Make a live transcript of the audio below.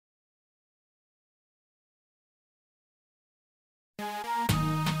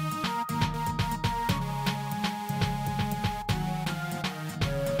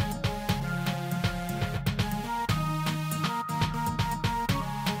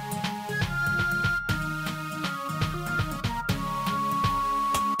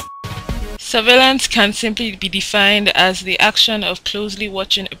Surveillance can simply be defined as the action of closely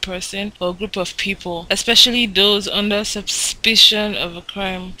watching a person or group of people, especially those under suspicion of a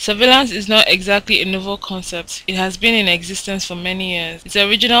crime. Surveillance is not exactly a novel concept. It has been in existence for many years. Its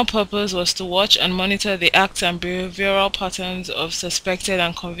original purpose was to watch and monitor the acts and behavioral patterns of suspected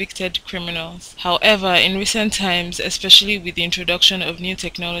and convicted criminals. However, in recent times, especially with the introduction of new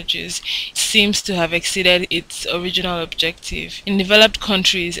technologies, it seems to have exceeded its original objective. In developed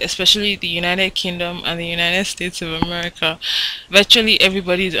countries, especially the United Kingdom and the United States of America, virtually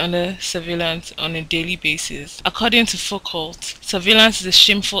everybody is under surveillance on a daily basis. According to Foucault, surveillance is a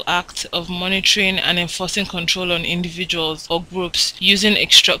shameful act of monitoring and enforcing control on individuals or groups using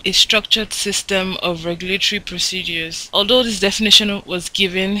a structured system of regulatory procedures. Although this definition was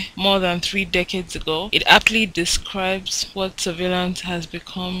given more than 3 decades ago, it aptly describes what surveillance has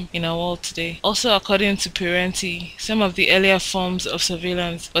become in our world today. Also, according to Parenti, some of the earlier forms of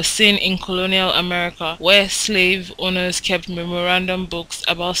surveillance were seen in colonial America, where slave owners kept memorandum books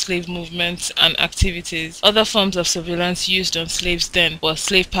about slave movements and activities. Other forms of surveillance used on slaves then were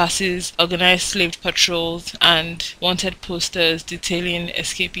slave passes, organized slave patrols, and wanted posters detailing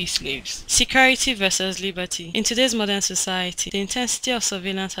escapee slaves. Security versus liberty. In today's modern society, the intensity of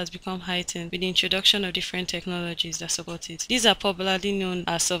surveillance has become heightened with the introduction of different technologies that support it. These are popularly known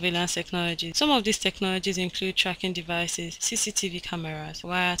as surveillance technologies. Some of these technologies include tracking devices, CCTV cameras,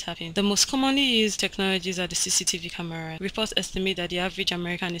 wiretapping. The most commonly used technologies are the CCTV cameras. Reports estimate that the average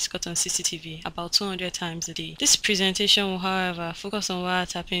American is caught on CCTV about 200 times a day. This presentation will, however, focus on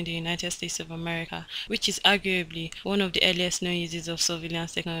wiretapping in the United States of America, which is arguably one of the earliest known uses of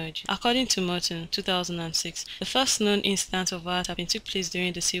surveillance technology. According to Morton, 2006, the first known instance of wiretapping took place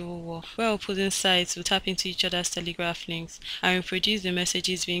during the Civil War, where opposing sides would tap into each other's telegraph links and reproduce the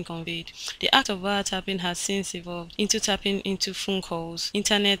messages being conveyed. The act of wiretapping has since evolved into tapping into phone calls,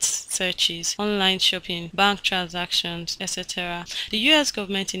 internet searches, online shopping, bank transactions, etc. The US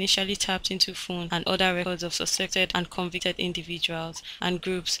government initially tapped into phone and other records of suspected and convicted individuals and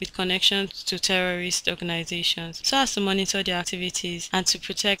groups with connections to terrorist organizations, so as to monitor their activities and to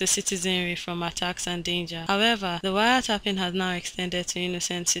protect the citizenry from attacks and danger. However, the wiretapping has now extended to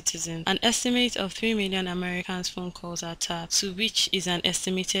innocent citizens. An estimate of 3 million Americans' phone calls are tapped, to which is an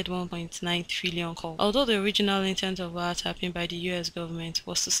estimated 1.9 trillion calls. Although the original intent of wiretapping by the US government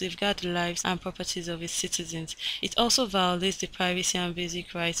was to safeguard the lives and properties of its citizens, it also violates the privacy and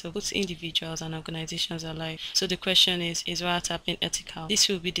basic rights of both individuals and organizations alike. So the question is wiretapping ethical? This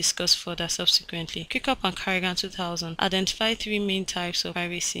will be discussed further subsequently. Kirkup and Carrigan 2000 identified 3 main types of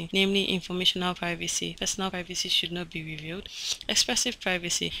privacy, namely informational privacy, personal privacy should not be revealed; expressive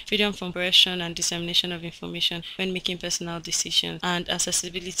privacy, freedom from expression and dissemination of information when making personal decisions; and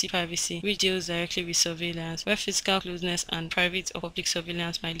accessibility privacy, which deals directly with surveillance, where physical closeness and private or public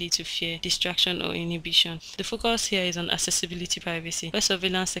surveillance might lead to fear, distraction, or inhibition. The focus here is on accessibility privacy, where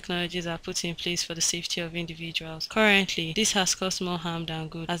surveillance technologies are put in place for the safety of individuals. Currently, this has caused more harm than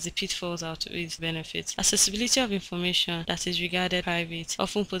good, as the pitfalls outweigh its benefits. Accessibility of information that is regarded private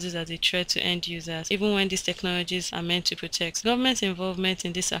often poses as a threat to end users, even when these technologies are meant to protect. Government involvement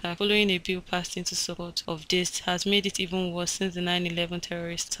in this attack, following a bill passed into support of this, has made it even worse since the 9/11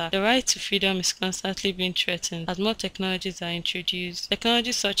 terrorist attack. The right to freedom is constantly being threatened as more technologies are introduced.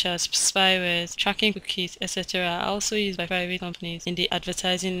 Technologies such as spyware, tracking cookies, etc. are also used by private companies in the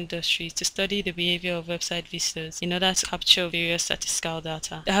advertising industry to study the behavior of website visitors in order to capture various statistical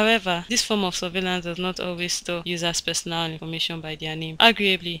data. However, this form of surveillance does not always store users' personal information by their name.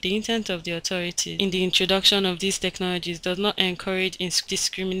 Arguably, the intent of the authorities in the introduction of these technologies does not encourage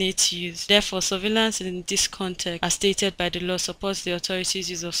indiscriminate use. Therefore, surveillance in this context, as stated by the law, supports the authorities'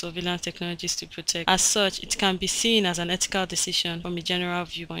 use of surveillance technologies to protect. As such, it can be seen as an ethical decision from a general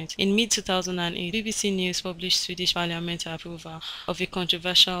viewpoint. In mid-2008, BBC News published Swedish Parliament approval of a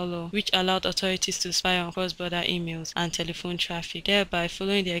controversial law which allowed authorities to spy on cross-border emails and telephone traffic, thereby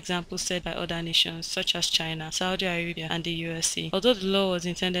following the example set by other nations such as China, Saudi Arabia, and the USA. Although the law was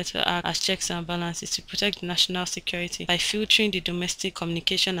intended to act as checks and balances to protect national security by filtering the domestic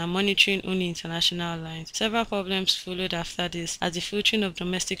communication and monitoring only international lines, several problems followed after this, as the filtering of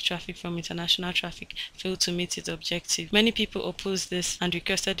domestic traffic from international traffic failed to meet its objective. Many people opposed this and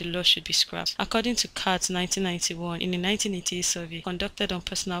requested the law should be scrapped. According to Katz 1991, in a 1988 survey conducted on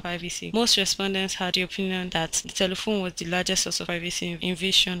personal privacy, most respondents had the opinion that the telephone was the largest source of privacy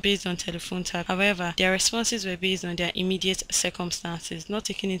invasion based on telephone tap. However, their responses were based on their immediate circumstances, not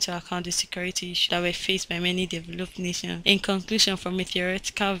taking into account the security issues that were faced by many developed nations. In conclusion, from a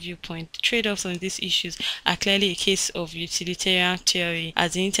theoretical viewpoint, the trade-offs on these issues are clearly a case of utilitarian theory,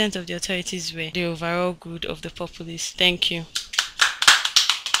 as the intent of the authorities were the overall good of the populace. Thank you.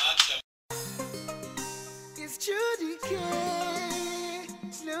 through decay,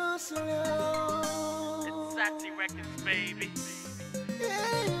 slow, slow. It's Sati Records, baby.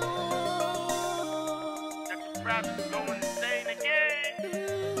 Yeah, Dr. Props is going insane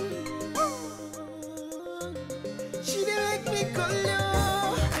again.